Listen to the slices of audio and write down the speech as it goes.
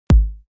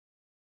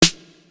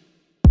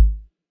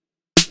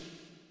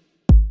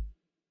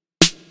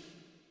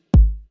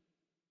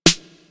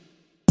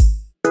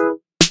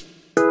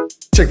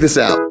Check this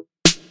out.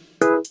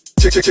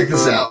 Check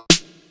this out.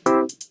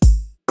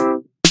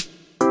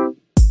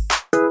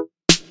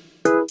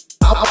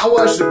 I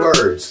watch the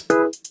birds.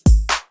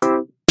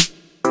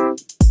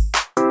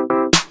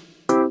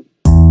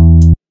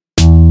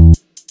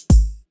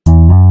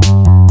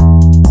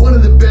 One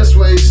of the best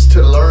ways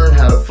to learn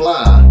how to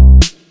fly.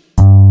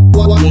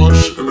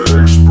 Watch an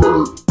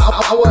expert.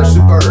 I watch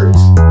the birds.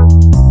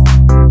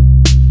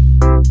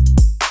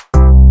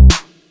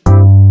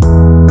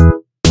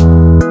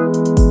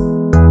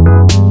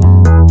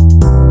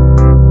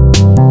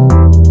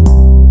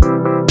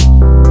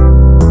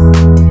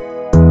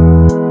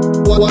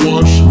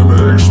 Watch an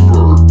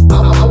expert. I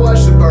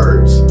watch the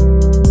birds.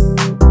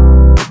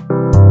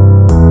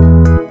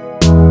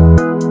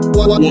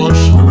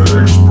 Watch an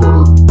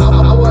expert.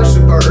 I watch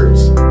the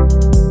birds.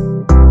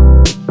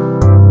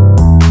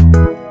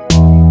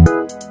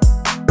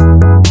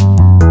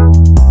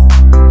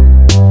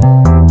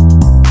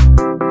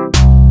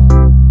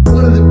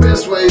 One of the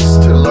best ways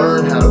to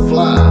learn how to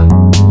fly.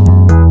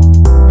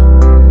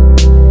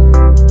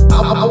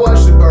 I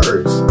watch the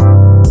birds.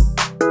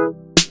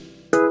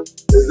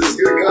 Is this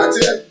good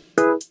content?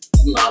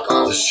 My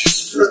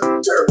apologies for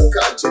terrible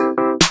content.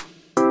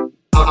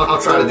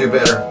 I'll try to do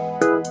better.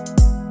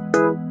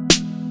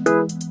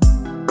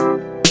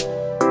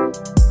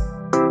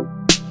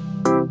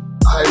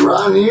 I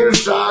run here,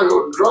 so I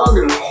go drunk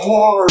and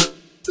hard.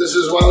 This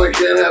is why we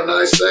can't have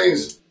nice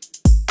things.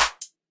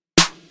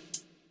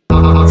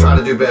 I'll try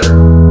to do better.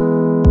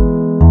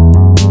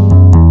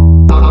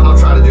 I'll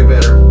try to do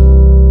better.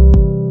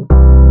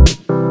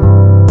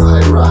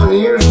 I run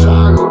here, so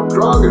I go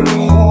drunk and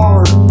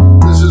hard.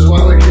 This is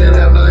why we can't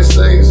have nice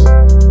things.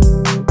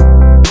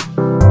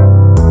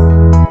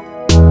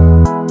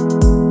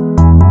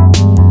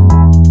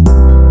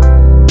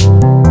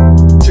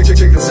 Check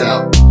this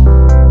out.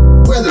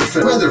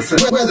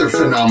 Weather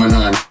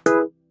phenomenon.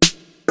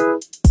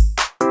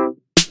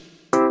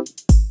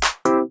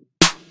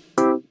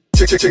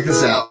 Check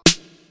this out.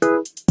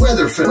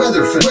 Weather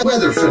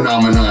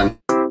phenomenon.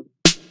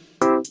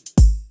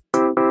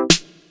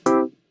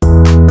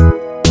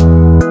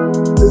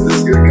 Is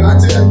this good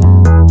content?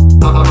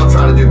 I'll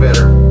try to do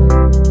better.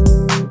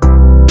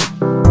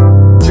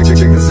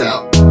 Check this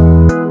out.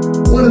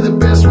 One of the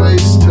best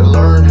ways to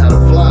learn how to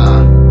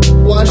fly.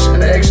 Watch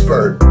an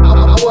expert.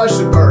 I watch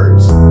the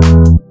birds.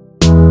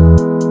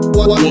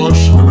 Watch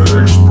an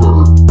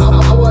expert.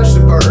 I watch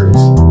the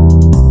birds.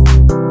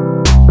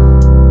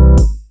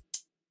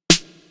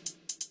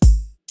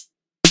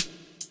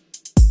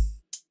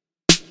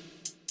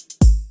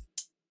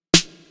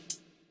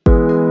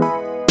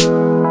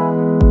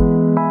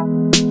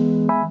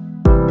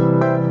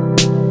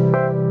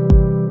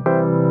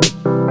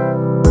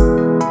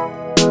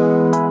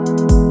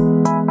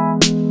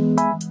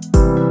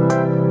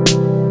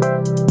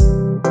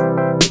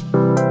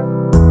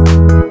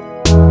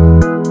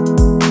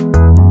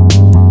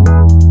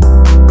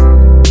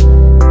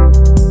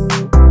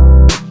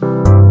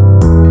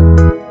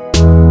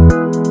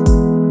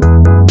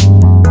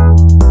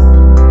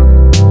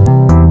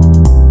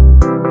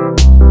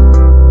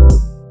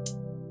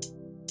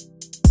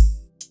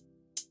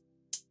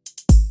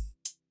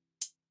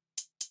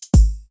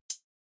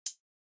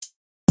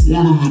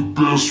 One of the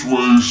best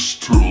ways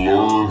to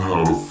learn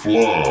how to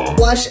fly.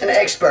 Watch an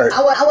expert.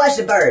 I watch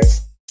the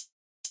birds.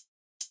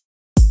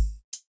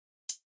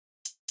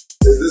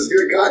 Is this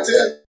good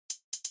content?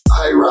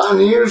 I run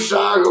here, so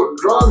I go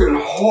drunk and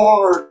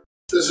hard.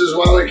 This is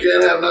why we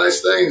can't have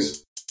nice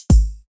things.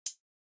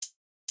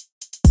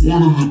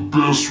 One of the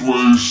best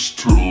ways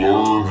to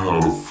learn how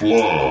to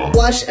fly.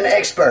 Watch an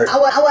expert. I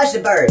watch the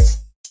birds.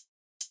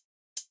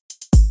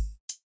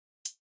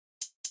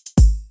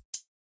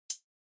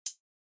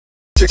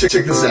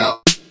 Check this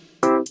out.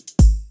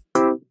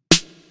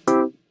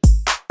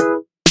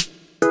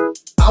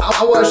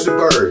 I watch the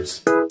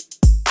birds.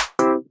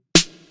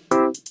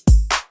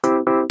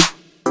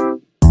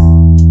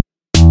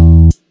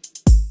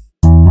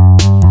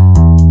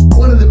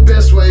 One of the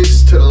best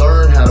ways to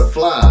learn how to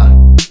fly.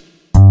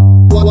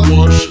 Watch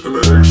an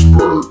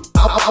expert.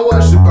 I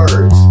watch the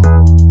birds.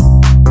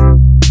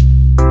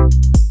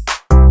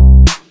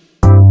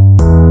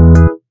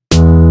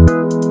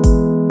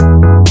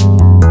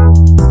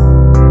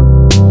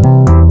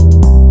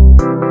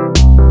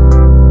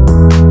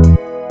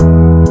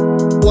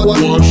 Watch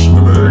an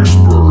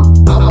expert.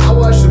 I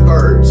watch the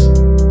birds.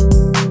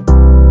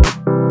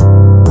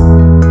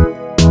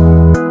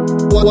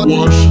 Watch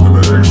an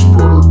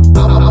expert.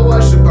 I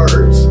watch the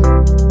birds.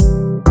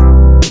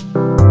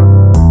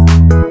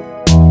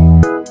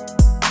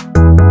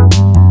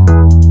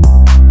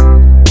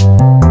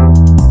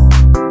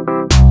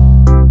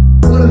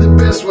 One of the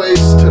best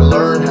ways to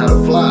learn how to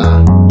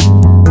fly.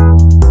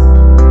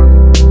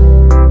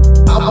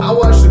 I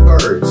watch the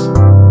birds.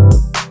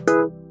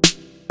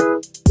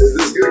 Is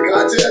this good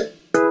content?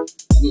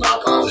 My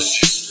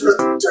apologies for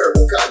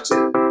terrible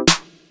content.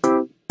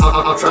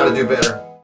 I'll try to do better.